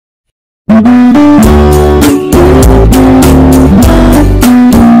मेरो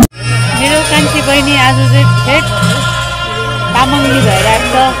कान्छी बहिनी आज चाहिँ ठेट तामाङली भइरहेको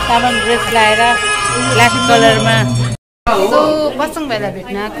छ, तामाङ ड्रेस लाएर ब्ल्याक कलरमा। सो पसङ भाइलाई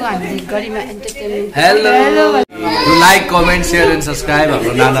भेट्न आएको हामीले गरिमा entertainment. Hello do like comment share and subscribe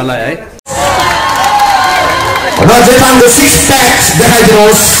हाम्रो नानालाई है। र जेपानको 6 प्याक्स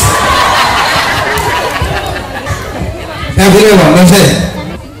देखाइदिनुहोस्। फ्याबुलो भन्नुहोस् है।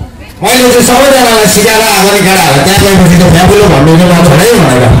 मैले चाहिँ सबैजनालाई सिकाएर अगाडि केटाहरू त्यहाँ गएपछि त फ्याबुलो भन्नु नछोडै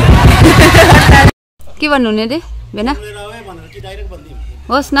भनेर। के भन्नु हुने रे बेना?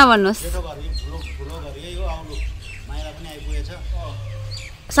 होस् नभन्नुहोस्।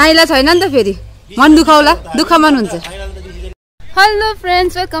 साइला छैन नि त फेरि मन दुखाउला, दुःख मन हुन्छ। Hello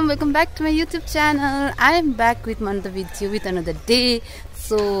friends, welcome back to my YouTube channel. I am back with month with you with another day.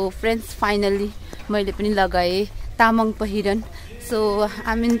 So friends, finally मैले पनि लगाएँ तामाङ पहिरन। So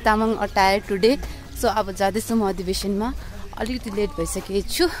I in Tamang attire today. So अब जाँदैछु म अधिवेशनमा, अलिकति लेट भइसकेको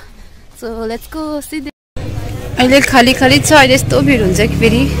छु। So let's go C. अहिले खाली छ, अहिले यस्तो भिड हुन्छ कि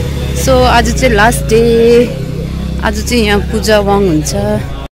फेरि। सो आज चाहिँ लास्ट डे, आज चाहिँ यहाँ पूजा वाङ हुन्छ।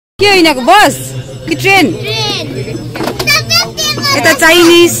 के हो यिनीहरूको बस कि ट्रेन? यता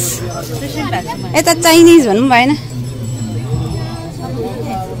चाइनिज भन्नु भएन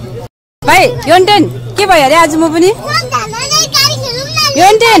भाइ। योन्टेन के भयो अरे आज म पनि?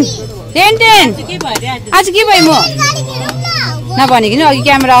 योन्टेन आज के भयो? म नभनेको अघि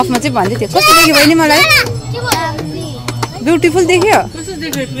क्यामेरा अफमा चाहिँ भन्दै थियो। कस्तो देख्यो बहिनी मलाई? ब्युटिफुल देख्यो? कस्तो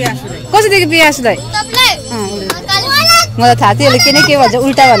देख्यो प्रियासुलाई? मलाई थाहा थियो के न के भन्छ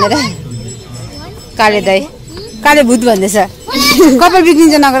उल्टा भनेर। काले दाई काले भूत भन्दैछ। कपाल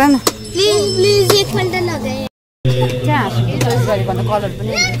बिग्रिन्छ नगर न।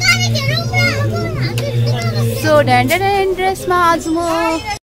 सो ड्रेसमा आज म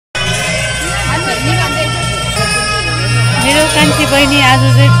मेरो कान्छी बहिनी आज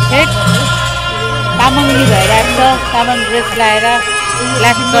चाहिँ ठेट तामाङली भइरहेको छ, तामाङ ड्रेस लाएर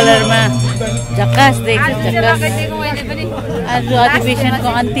ब्ल्याक कलरमा झक्कास देख्छ। आज अधिवेशनको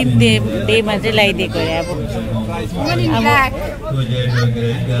अन्तिम डेमा चाहिँ लगाइदिएको अरे। अब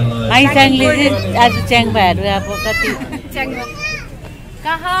माइचाङले चाहिँ आज च्याङ्पाहरू अब कति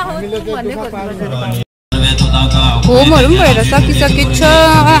होमहरू पनि भएर सकिसकेको छ।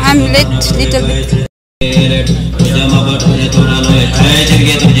 आम लेट लिटल बिट।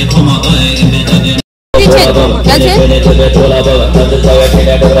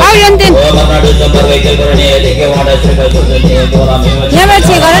 यहाँबाट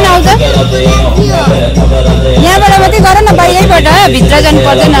चाहिँ गर न, आउँछ यहाँबाट मात्रै गर न, बाहिरैबाट भित्र जानु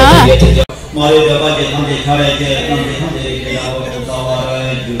पर्दैन।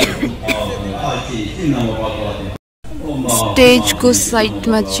 स्टेजको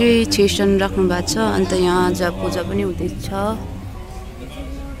साइडमा चाहिँ सेसन राख्नु भएको छ। अन्त यहाँ जहाँ पूजा पनि हुँदैछ।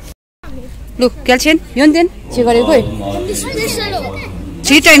 लु क्याल्सियन योन्देन चाहिँ गरेको है।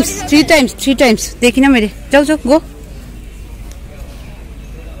 3 टाइम्स देखिन मैले। जाऊ गो।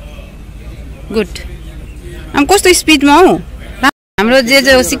 गुड। अब कस्तो स्पिडमा हौ? हाम्रो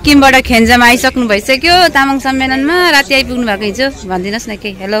जे सिक्किमबाट खेन्जामा आइसक्नु भइसक्यो तामाङ सम्मेलनमा। राति आइपुग्नु भएको हिजो। भनिदिनुहोस् न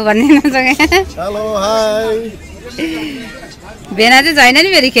केही हेलो भनिदिनुहोस्। Hello hi. भेना चाहिँ छैन नि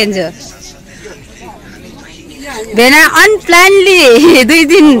फेरि खेन्जो। भेना अनप्लान्डली 2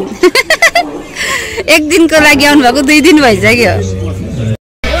 दिन 1 दिनको लागि आउनु भएको 2 दिन भइसक्यो।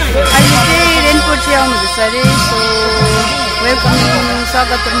 अहिले चाहिँ रेनकोट चाहिँ आउनुहुँदैछ अरे। सो वेलकम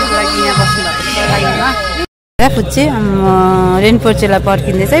स्वागत गर्नुको लागि यहाँ बस्नु भएको छ लाइनमा। फुच्चे रेनपोर्चेलाई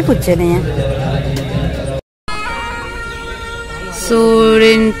पर्खिँदैछ है फुच्चेले यहाँ। सो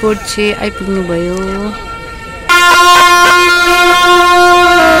रेनपोर्चे आइपुग्नु भयो।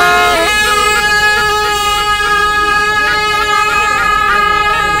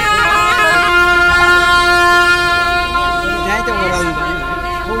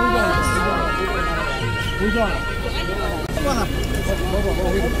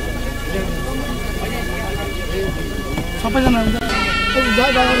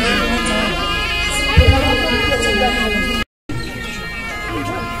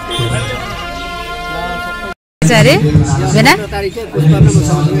 अरे भेना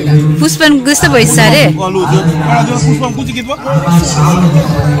पुष्पन कस्तो भइस अरे?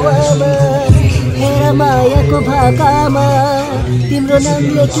 मायाको भाकामा तिम्रो नाम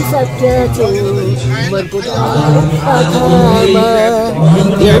लेखिसक्यो छु मनको आँखामा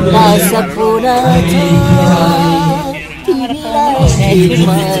एउटा सपना छ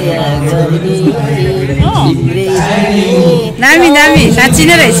नामी नामी साँच्ची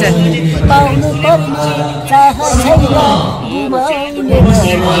नै रहेछ। पाउनु पर्ने चाह छैन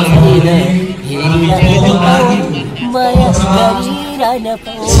गुमाउने माया गरिरहन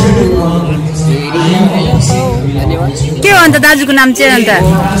पाऊ के हो अन्त दाजुको नाम चाहिँ अन्त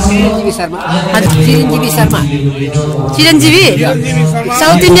चिरञ्जीवी शर्मा चिरञ्जीवी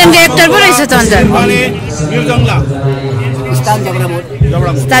साउथ इन्डियनको एक्टर पो रहेछ त अन्त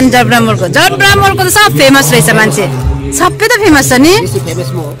स्थान जबरामोरको त सब फेमस रहेछ मान्छे सबै त फेमस छ नि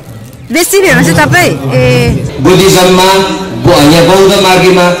बेसी फेमस छ तपाईँ ए बुद्धिज्ममा यहाँ बौद्ध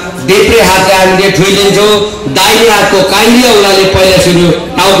मार्गीमा देब्रे हातले हामीले ठुलिन्छौँ दाहिने हातको काइली औँलाले पहिला सुरु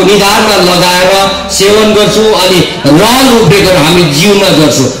टाउको निधारमा लगाएर सेवन गर्छौँ अनि रहल उभिएको हामी जिउमा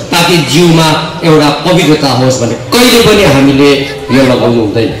गर्छौँ ताकि जिउमा एउटा पवित्रता होस् भने कहिले पनि हामीले यो लगाउनु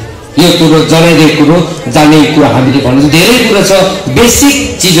हुँदैन यो कुरो जनाइदिएको कुरो जाने कुरो हामीले भन्नु धेरै कुरो छ बेसिक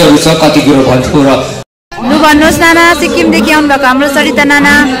चिजहरू छ कति कुरो भन्छौँ र लु भन्नुहोस् नाना सिक्किमदेखि आउनुभएको हाम्रो सरिता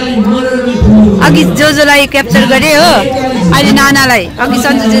नाना अघि जोजोलाई क्याप्चर गरे हो अहिले नानालाई अघि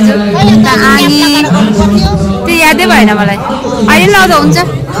सन्जु जेजु आनी त्यो यादै भएन मलाई अहिले लाउँदा हुन्छ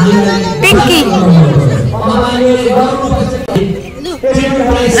पिङ्की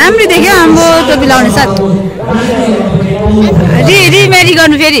राम्रो देख्यो हाम्रो टोपी लाउने साथ रिमेरी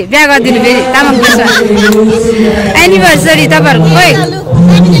गर्नु फेरि बिहा गरिदिनु फेरि तामाङ एनिभर्सरी तपाईँहरूको खोइ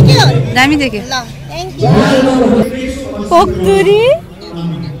दामी देख्यो पोक्तुरी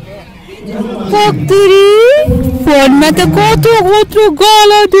फोनमा त कत्रो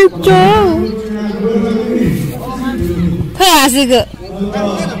गाला देख्छ हाँसेको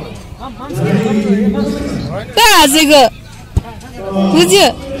बुझ्यो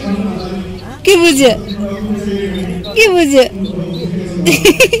के बुझ्यो के बुझ्यो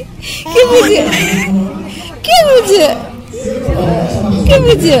के बुझ्यो के बुझ्यो के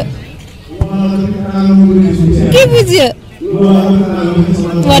बुझ्यो के बुझ्यो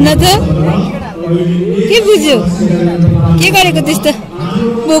भन त के बुझ्यो के गरेको त्यस्तो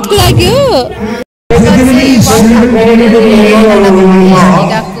भोक लाग्यो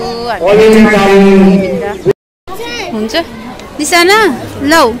हुन्छ निशाना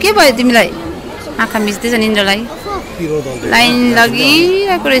लौ के भयो तिमीलाई आँखा मिच्दैछ निन्द्रालाई लाइन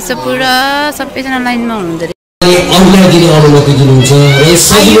लगिरहेको रहेछ पुरा सबैजना लाइनमा हुनुहुँदो रहेछ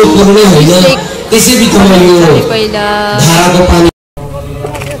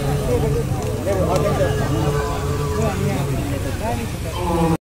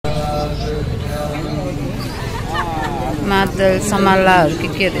मादल समालाहरू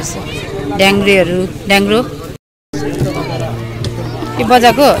के रहेछ ड्याङ्ग्रो के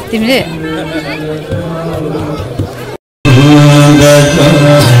बजाएको तिमीले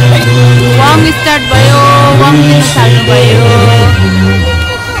वाङ स्टार्ट भयो वाङ दिन थाल्नु भयो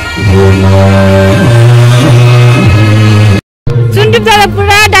सुनटुप दादा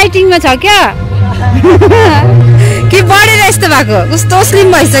पुरा डाइटिङमा छ क्या के बढेर यस्तो भएको कस्तो स्लिम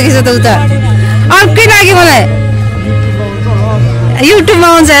भइसकेछ त उता अर्कै लाग्यो मलाई युट्युबमा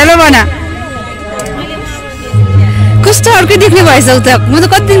आउँछ हेलो भना कस्तो अर्कै देख्ने भएछ उता म त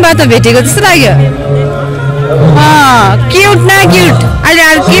कति दिन बाद त भेटेको जस्तो लाग्यो क्युट न क्युट अहिले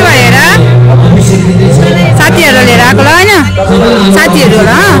अरू के भएर साथीहरू लिएर आएको ल होइन साथीहरू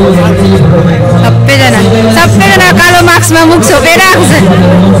होला सबैजना कालो मास्कमा मुख छोपेर आएको छ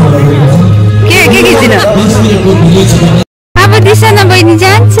के खिच्दिन अब दिशाना बहिनी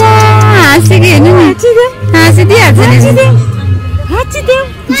जान्छ हाँसेको हेर्नु नि हाँसिदिइहाल्छ नि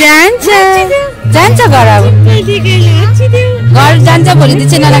जान्छ घर अब घर जान्छ भोलिदेखि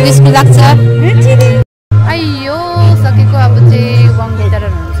चाहिँ नानाको स्कुल लाग्छ अयो सकेको अब चाहिँ वाङ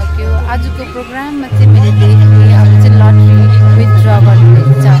वितरण हुन सक्यो आजको प्रोग्राममा चाहिँ मैले देखेँ अब चाहिँ लटरी विथड्र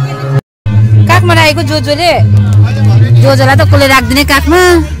गर्नुहुन्छ काखमा राखेको जोजोलाई त कसले राखिदिने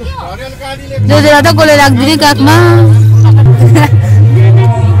काखमा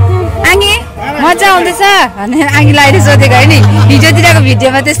आङ्गी मजा आउँदैछ भनेर आङ्गीलाई सोधेको है नि हिजोतिरको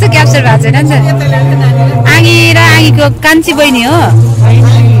भिडियोमा त्यस्तो क्याप्चर भएको छैन नि त आङ्गी र आङ्गीको कान्छी बहिनी हो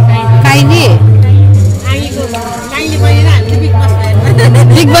काइली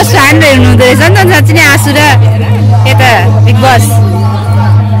बिग बस फ्यान हेर्नु हुँदो रहेछ नि त साँच्ची नै आँसु र यता बिग बस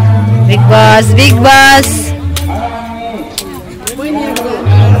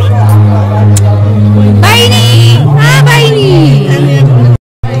बहिनी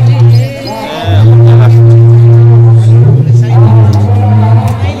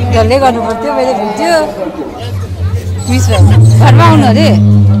डल्लै गर्नु पर्थ्यो मैले भिडियो मिस भयो घरमा आउनु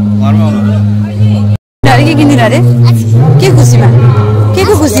अरे के किनिदिनु अरे के खुसीमा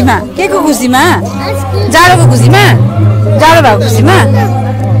जाडोको खुसीमा जाडो भएको खुसीमा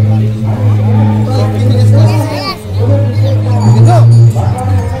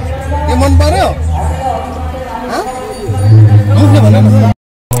मन पर्यो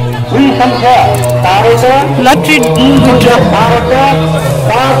लट्री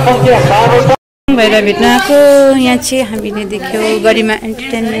भएर भेट्न आएको यहाँ चाहिँ हामीले देख्यौँ गरिमा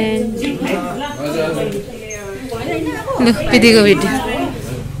एन्टरटेनमेन्ट लु पिदीको भेट्यो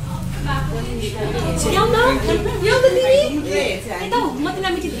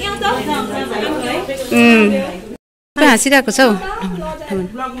हाँसिरहेको छ हौ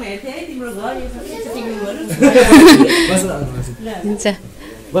हुन्छ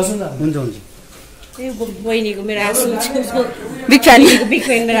बहिनीको मेरो आँसु बिग फ्यान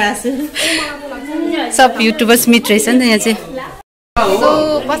मेरो आँसु सब युट्युबर्स मिट रहेछ नि त यहाँ चाहिँ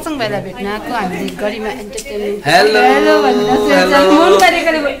सो पसङ भएर भेट्न आएको हामीले गरिमा एन्टरटेनमेन्ट हेलो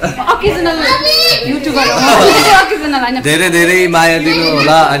धेरै धेरै माया दिनु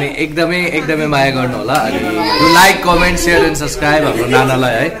होला अनि एकदमै माया गर्नु होला अनि do like comment share and subscribe हाम्रो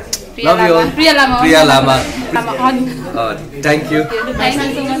नानालाई है love you all Priya Lama thank you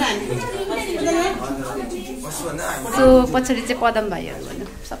so पछाडि चाहिँ पदम भाइहरू भन्नु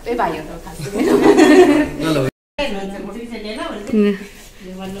सबै भाइहरू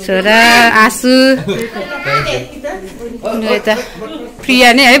छोरा आँसु यता प्रिया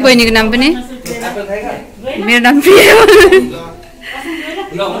नै है बहिनीको नाम पनि मेरो नाम प्रिया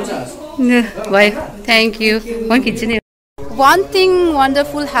भयो थ्याङ्क यू म खिच्छु नि One thing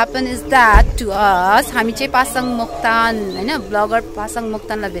wonderful happened is that to us हामी चाहिँ पासाङ मोक्तान हैन ब्लगर पासाङ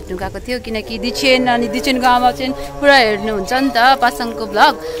मोक्तानलाई भेट्नु गएको थियो किनकि दिछेन अनि दिछेनको आमा चाहिँ पुरा हेर्नुहुन्छ नि त पासाङको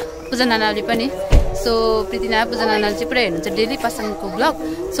ब्लग पूजा नानाले पनि सो प्रीतिना पूजा नानाले चाहिँ पुरा हेर्नुहुन्छ डेली पासाङको ब्लग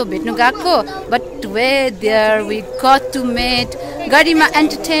सो भेट्नु गएको but way there we got to मेट गरिमा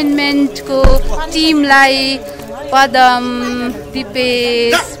एन्टरटेनमेन्टको टिमलाई पदम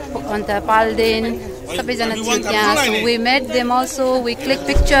दिपेश अन्त पाल्देन सबैजना थियो त्यहाँ so we met them also we click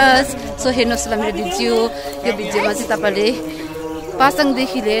pictures so हेर्नुहोस् ल मेरो भिडियो यो भिडियोमा चाहिँ तपाईँले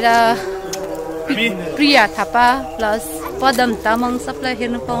पासाङदेखि लिएर प्रिया थापा प्लस पदम तामाङ सबलाई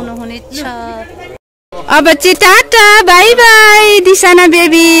हेर्नु पाउनुहुनेछ अब चाहिँ टाटा बाई बाई दिशाना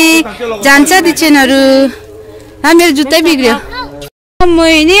बेबी जान्छ दिचेनहरू मेरो जुत्तै बिग्रियो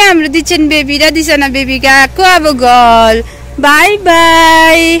मैले हाम्रो दिचेन बेबी र दिशाना बेबी गएको अब घर by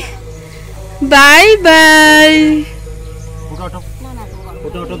by by by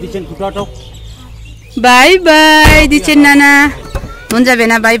by by दिचेन नाना हुन्छ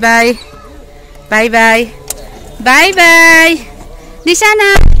भेना by by by by by by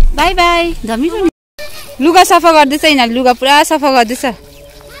दिशाना by by धमिलो लुगा सफा गर्दैछ यिनीहरूले लुगा पुरा सफा गर्दैछ है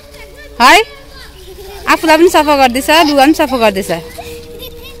आफूलाई पनि सफा गर्दैछ लुगा पनि सफा गर्दैछ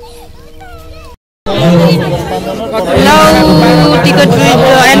लौ टिकट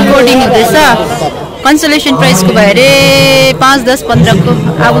एनकोडिङ हुँदैछ कन्सोलेसन प्राइसको भयो अरे 5, 10, 15 को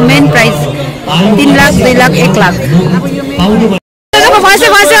अब मेन प्राइस 3 लाख 2 लाख 1 लाख फस्यो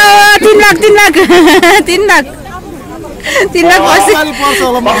 3 लाख 3 लाख 3 लाख 3 लाख फस्यो 800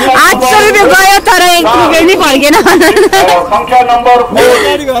 रुपियाँ गयो तर 1 रुपियाँ नि फर्केन संख्या नम्बर 4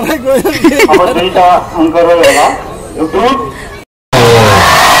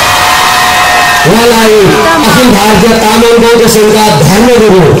 उहाँलाई अखिल भारतीय तामाङ बौद्ध संघका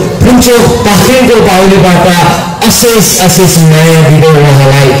धर्मगुरु पुञ्चोक पाखरिनको बाहुलीबाट अशेष माया दिँदै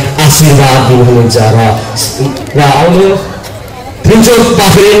उहाँलाई आशीर्वाद दिनुहुन्छ र आउनु पुञ्चोक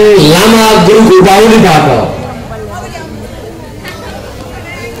पाखरिन लामा गुरुको बाहुलीबाट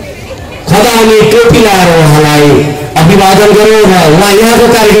खदा अनि टोपी लाएर उहाँलाई अभिवादन गरौँ र उहाँ यहाँको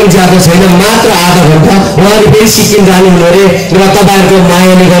कार्यक्रम ज्यादा छैन मात्र आधा घण्टा उहाँले फेरि सिक्किम जानुहुने अरे र तपाईँहरूको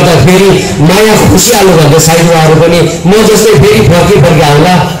मायाले गर्दा फेरि माया खुसियालो गर्दा सायद उहाँहरू पनि म जस्तै फेरि फर्की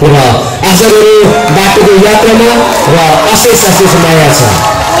आउला र आशा गरौँ बाटोको यात्रामा र अशेष माया छ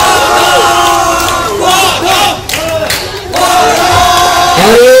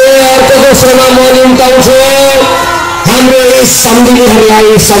अर्को दोस्रोमा म निम्ताउँछु हाम्रो यस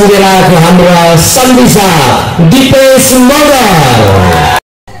सम्झिनेहरूलाई सम्झेर आएको हाम्रो सम्झिसा दिपेश मगर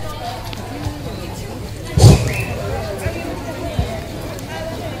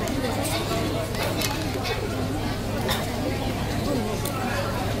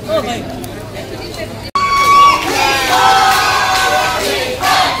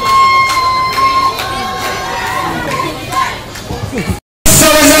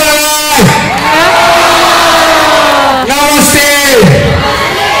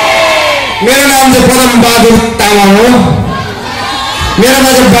मेरो नाम चाहिँ पदम बहादुर तामाङ हो मेरोमा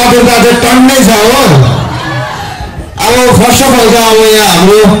चाहिँ बहादुरता चाहिँ टन्नै छ हो अब फर्स्ट अफ अल त अब यहाँ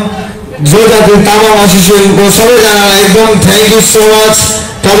हाम्रो जो जाति तामाङ एसोसिएसनको सबैजनालाई एकदम थ्याङ्क यू सो मच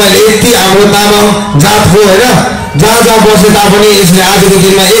तपाईँहरूले यति हाम्रो तामाङ जातको होइन जहाँ बसे तापनि यसले आजको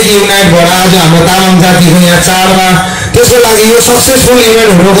दिनमा एक युनाइट भएर आज हाम्रो तामाङ जातिको यहाँ चाडमा त्यसको लागि यो सक्सेसफुल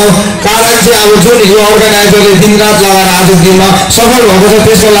इभेन्टहरूको कारण चाहिँ अब जुन यो अर्गनाइजरले दिनरात लगाएर आजको दिनमा सफल भएको छ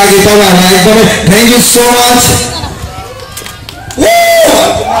त्यसको लागि तपाईँहरूलाई एकदमै थ्याङ्क यू सो मच।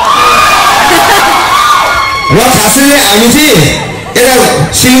 र खासै हामी चाहिँ यता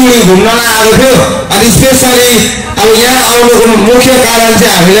सिलगढी घुम्न आएको थियो अनि स्पेसली अब यहाँ आउनुको मुख्य कारण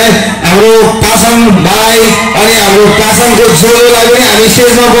चाहिँ हामीलाई हाम्रो पासाङ भाइ अनि हाम्रो पासाङको जोडोलाई पनि हामी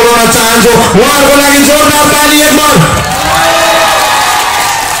स्टेजमा बोलाउन चाहन्छौँ। उहाँहरूको लागि जोरदार ताली एकपल्ट।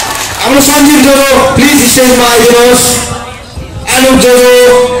 हाम्रो सञ्जीव जोडो प्लिज स्टेजमा आइदिनुहोस्। अनुप जोडो,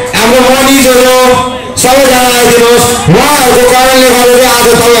 हाम्रो मणि जोडो सबैजना आइदिनुहोस्। उहाँहरूको कारणले गर्दा चाहिँ आज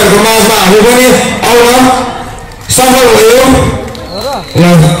तपाईँहरूको माझमा हामी पनि आउन सफल भयो।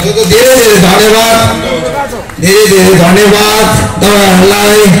 धेरै धेरै धन्यवाद, धेरै धेरै धन्यवाद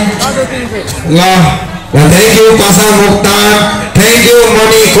तपाईँहरूलाई। ल thank you Pasang Moktan, thank you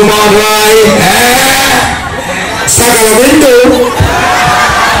Mani Kumar Rai. साकाबिन्दु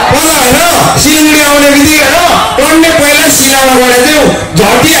पहिला होइन सिलगढी आउने बित्तिकै होइन टन्ने पहिला सिलामा गएर चाहिँ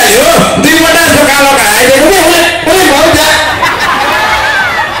झटिहाल्यो 2 पल्ट जस्तो कालो खाइदिएको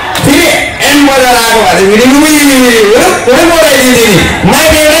फेरि एन्ड बजार आएको भए फेरि पुरै बोलाइदिन्थ्यो नि।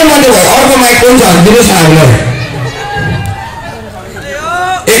 माइक एउटै मात्रै भयो, अर्को माइक पनि छ दिनुहोस् न हामीलाई।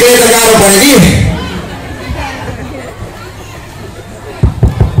 एक्लै त गाह्रो पऱ्यो कि।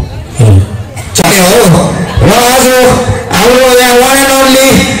 चल्यो हो। र आज हाम्रो यहाँ वान एन्ड ओन्ली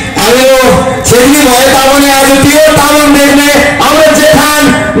हाम्रो छेत्री भए तापनि आज त्यो तामाङ देख्ने हाम्रो जेठान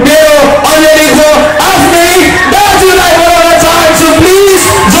मेरो अमेरिको आफ्नै दाजुलाई बोलाउन चाहन्छु। प्लिज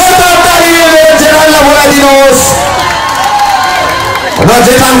जोरदार तालीले मेरो जेठानलाई बोलाइदिनुहोस् र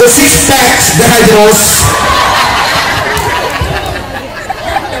जेठानको 6 प्याक्स देखाइदिनुहोस्।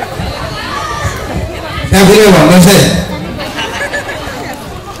 त्यहाँ फेरि भन्नुहोस् है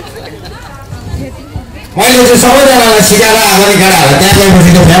मैले चाहिँ सबैजनालाई सिकाएर अगाडि केटाहरूलाई त्यहाँ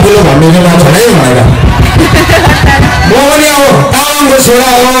गएपछि त फ्याफुलो भन्नु चाहिँ नछोडै भनेर म पनि अब तामाङको छोरा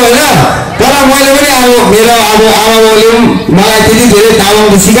हो होइन। तर मैले पनि अब मेरो अब आमा बाउले मलाई त्यति धेरै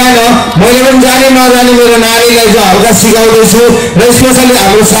तामाङको सिकाएन। मैले पनि जाने नजाने मेरो नानीलाई चाहिँ हल्का सिकाउँदैछु र स्पेसली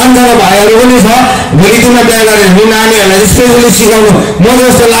हाम्रो सानसानो भाइहरू पनि छ। भोलि दिनमा बिहा गरेर हामी नानीहरूलाई स्पेसली सिकाउनु म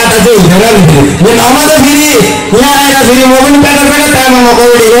जस्तो लाटा चाहिँ हुँदैन नि। यो नभए त फेरि यहाँ आएर फेरि म पनि बेला तामाङमा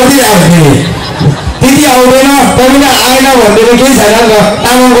कमेडी गरिदिइरहेको थिएँ। त्यति आउँदैन तपाईँले आएन भन्ने केही छैन नि त।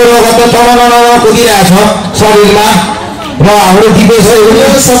 तामाङको रगत त टन कुदिरहेको छ शरीरमा। र हाम्रो दिपेशहरू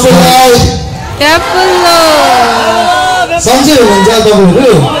सबैलाई सन्चै हुनुहुन्छ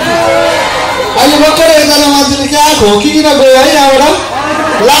तपाईँहरू। अहिले भर्खर एकजना मान्छेले क्या खोकिकन गयो है यहाँबाट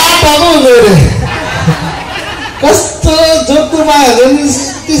लाटाको गयो अरे। कस्तो जोक्नु पायो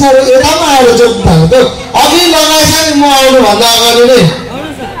यति साह्रो यतामा आएर जोक्नु थाल्यो त। अघि लगाएछ नि म आउनुभन्दा अगाडि नै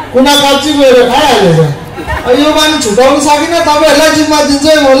कुना कच्ची गएर खाइहालेछ। यो मान्छे छुटाउनु सकिनँ, तपाईँहरूलाई जिम्मा दिन्छ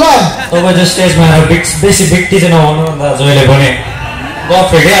है म। ल तपाईँ जो स्टेजमा बेसी व्यक्ति चाहिँ नहुनु भन्दा जहिले पनि गफ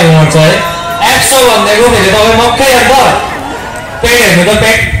फेरिहाल्नु पर्छ है। 100 भनिदिएको फेरि तपाईँ मक्कै अन्त पेट हेर्नु त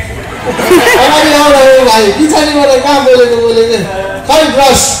पेट अगाडि आउँदा भाइ पछाडिबाट कहाँ बोलेको खै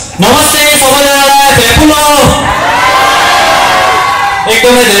ब्रस। नमस्ते सबैजनालाई फ्याफुलो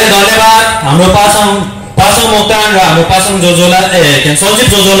एकदमै धेरै धन्यवाद हाम्रो पासाङ मोक्तान र हाम्रो पासाङ जोजोलाई सञ्जीव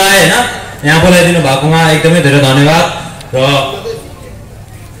जोजोलाई होइन यहाँ बोलाइदिनु भएकोमा एकदमै धेरै धन्यवाद। र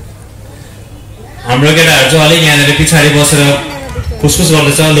हाम्रो केटाहरू चाहिँ अलिक यहाँनिर पछाडि बसेर खुसखुस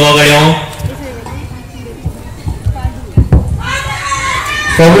गर्दैछ। लु अगाडि आउँ।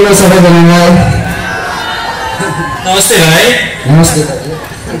 सबैजनालाई नमस्ते भाइ। नमस्ते।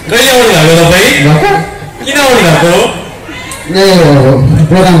 कहिले आउनु भएको तपाईँ? किन आउनु भएको?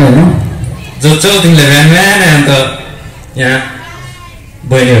 प्रोग्राम हेर्नु जो तिमीले बिहान बिहान अन्त यहाँ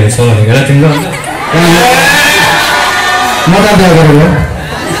बहिनीहरू छ भनेको र तिम्रो म त बिहा गरेको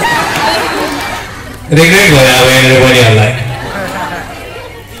रिग्रेट भयो अब यहाँनिर बहिनीहरूलाई।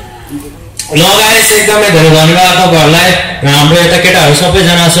 ल गाइस एकदमै धेरै धन्यवाद तपाईँहरूलाई। र हाम्रो यता केटाहरू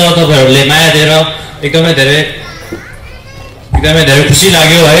सबैजना छ तपाईँहरूले माया दिएर एकदमै धेरै खुसी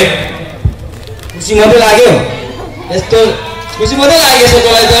लाग्यो है। खुसी मात्रै लाग्यो यस्तो खुसी मात्रै लाग्यो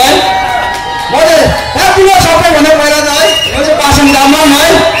तपाईँलाई त है। म त ठुलो सबैभन्दा पहिला त है म चाहिँ पासाङ तामाङ है।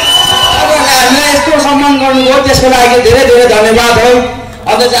 तपाईँहरूले हामीलाई यस्तो सम्मान गर्नुभयो त्यसको लागि धेरै धेरै धन्यवाद है।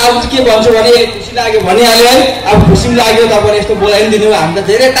 अन्त चाहिँ अब के भन्छु भने खुसी लाग्यो भनिहाल्यो है। अब खुसी पनि लाग्यो तपाईँले यस्तो बोलाइ पनि दिनुभयो। हामी त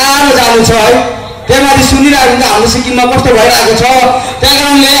धेरै टाढो जानु छ है। त्यहाँ माथि सुनिरहेको हुन्छ हाम्रो सिक्किममा कस्तो भइरहेको छ। त्यही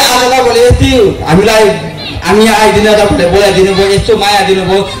कारणले आज तपाईँले यति हामी यहाँ आइदिन तपाईँले बोलाइदिनु भयो, यस्तो माया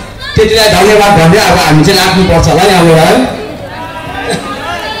दिनुभयो, त्यतिलाई धन्यवाद भन्दै अब हामी चाहिँ लाग्नुपर्छ होला यहाँबाट है।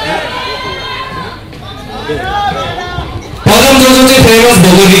 पदम जो चाहिँ फेमस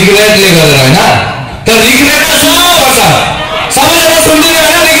भएको रिग्रेटले गरेर होइन तर रिग्रेट त सबैपर्छ सबैजना सुनिदिनु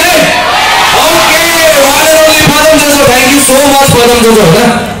हैन लेख्दै okay one and only Padam जोजो thank you so much Padam जोजो हैन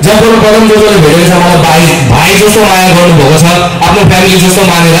जब पदम जोजोले भेटेको छ मलाई भाइ जस्तो माया गर्नुभएको छ आफ्नो फ्यामिली जस्तो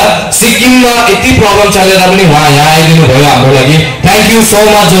मानेर सिक्किममा यति प्रब्लम चलेर पनि उहाँ यहाँ आइदिनु भयो हाम्रो लागि थ्यांक यू सो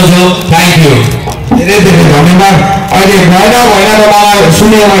मच जोजो थ्यांक यू धेरै धेरै धन्यवाद अहिले महिना मलाई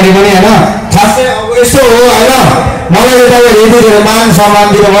सुन्यो भने पनि हैन खासै अब यस्तो हो हैन मलाई त यति धेरै मान सम्मान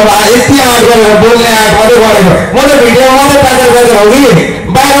दिनुभयो यति आँट गरेर बोल्ने आँट मात्रै गरेको म त भिडियोमा मात्रै प्याकेज गरेर हो कि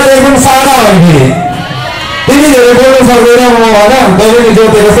बाहिर त एकदम सादा हो कि त्यति धेरै बोल्नु सक्दैन म हैन तपाईँले जो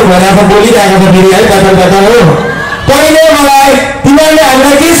जस्तो भइरहेको बोलिरहेको छ फेरि है प्याकेज हो पहिले मलाई तिमीहरूले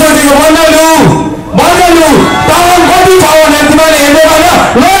हामीलाई के सोचेको भन्नु तामाङ कति छ भने तिमीहरूले हेर्दै भन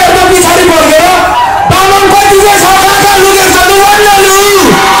ल एकदम पछाडि फर्केर तामाङ कति चाहिँ छ कहाँ लुकेको छ भन्नु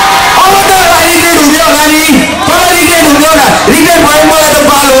अब त रिग्रेट हुँदै होला नि मलाई रिग्रेट हुँदै होला रिग्रेट भयो मलाई त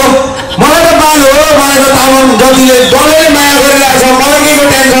बाल हो मलाई त तामाङ जतिले डल्लै माया गरिरहेको छ मलाई केको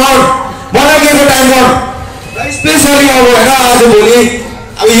टेन्सन स्पेसली अब होइन आजभोलि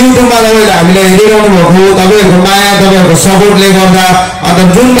अब युट्युबमा तपाईँले हामीलाई हेरिरहनु भएको तपाईँहरूको माया तपाईँहरूको सपोर्टले गर्दा अन्त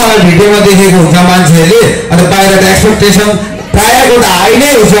जुन मलाई भिडियोमा देखेको हुन्छ मान्छेहरूले अन्त बाहिर त एक्सपेक्टेसन प्रायःको त हाई नै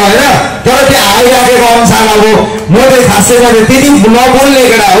हुन्छ होइन तर त्यो हाई राखेको अनुसार अब म चाहिँ खासै गरेर त्यति नबोल्ने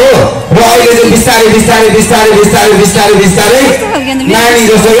केटा हो र अहिले चाहिँ बिस्तारै नानी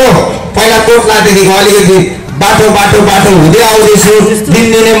जस्तो हो पहिला कोटलादेखिको अलिकति बाटो हुँदै आउँदैछु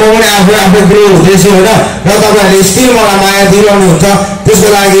दिनदिनै म पनि आफै ग्रो हुँदैछु होइन र तपाईँहरूले स्टिल मलाई माया दिइरहनुहुन्छ त्यसको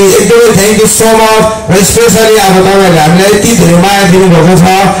लागि एकदमै थ्याङ्क यू सो मच र स्पेसली अब तपाईँहरूले हामीलाई यति धेरै माया दिनुभएको छ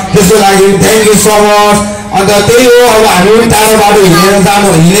त्यसको लागि थ्याङ्क यू सो मच अन्त त्यही हो अब हामी पनि टाढो बाटो हिँडेर त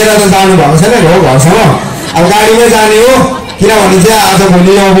जानु भएको छैन हो घरसम्म अब गाडीमै जाने हो किनभने चाहिँ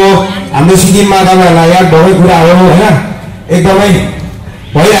आजभोलि अब हाम्रो सिक्किममा तपाईँहरूलाई याद भएकै कुरा हो होइन एकदमै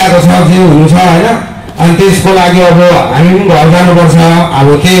भइरहेको छ जे हुनु छ होइन अनि त्यसको लागि अब हामी पनि घर जानुपर्छ अब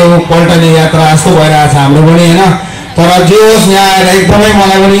त्यही हो पल्टने यात्रा जस्तो भइरहेको छ हाम्रो पनि होइन तर जे होस् यहाँ आएर एकदमै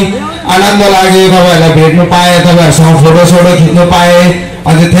मलाई पनि आनन्द लाग्यो तपाईँहरूलाई भेट्नु पाएँ तपाईँहरूसँग फोटो खिच्नु पाएँ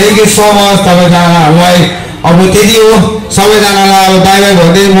अन्त थ्याङ्क यू सो मच सबैजनालाई अब त्यति हो सबैजनालाई अब बाई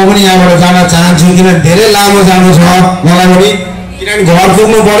भन्दै म पनि यहाँबाट जान चाहन्छु किनभने धेरै लामो जानु छ मलाई पनि किनभने घर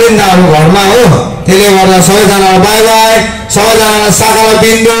पुग्नु पऱ्यो नि त अब घरमा हो त्यसले गर्दा सबैजनालाई बाई सबैजनालाई साकाला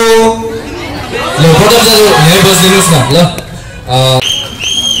बिन्दु ल पदम दाजु यहाँ बसिदिनुहोस् न ल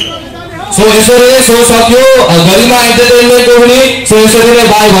सो यसरी नै सो सक्यो गरिमा एन्टरटेनमेन्टको पनि सो यसरी नै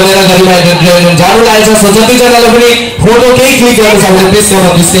बाई भनेर गरिमा एन्टरटेनमेन्ट जानु लागेको छ जतिजनाले पनि फोटो केही क्लिक गर्नु छ भने please go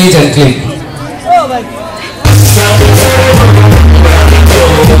to stage and click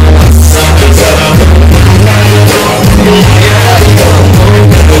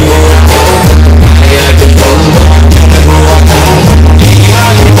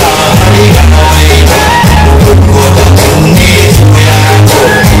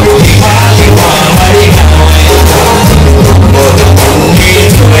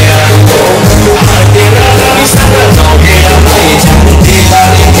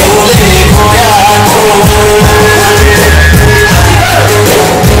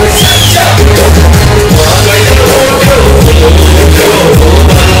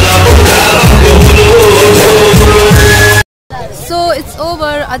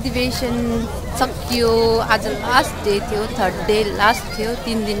अधिवेशन सकियो आज लास्ट डे थियो थर्ड डे लास्ट थियो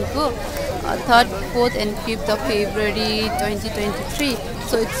 3 दिनको 3rd 4th and 5th of February 2023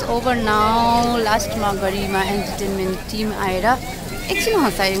 so it's over now लास्टमा गरिमा एन्टरटेनमेन्ट टिम आएर एकछिन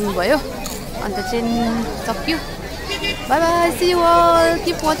हँसाउनु भयो अन्त चाहिँ सकियो bye bye C you all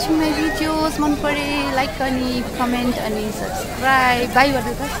keep watching my videos मन परे लाइक अनि कमेन्ट अनि सब्सक्राइब बाइ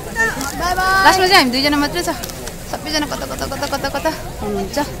गर्नु त बाइ बाइ लास्टमा चाहिँ हामी दुईजना मात्रै छ सबैजना कता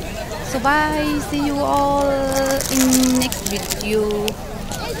हुनुहुन्छ so by C you all in next video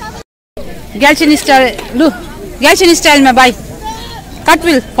ग्याल्छिन स्टाइलमा by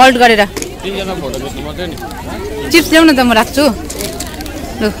कटविल fold गरेर चिप्स ल्याउन त म राख्छु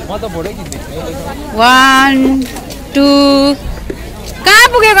लु 1 2 कहाँ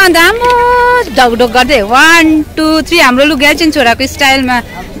पुगेको अन्त आम्मो ढकढक गर्दै 1 2 3 हाम्रो लु ग्याल्छिन छोराको स्टाइलमा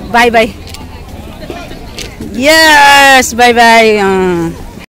bye bye Yes, bye bye.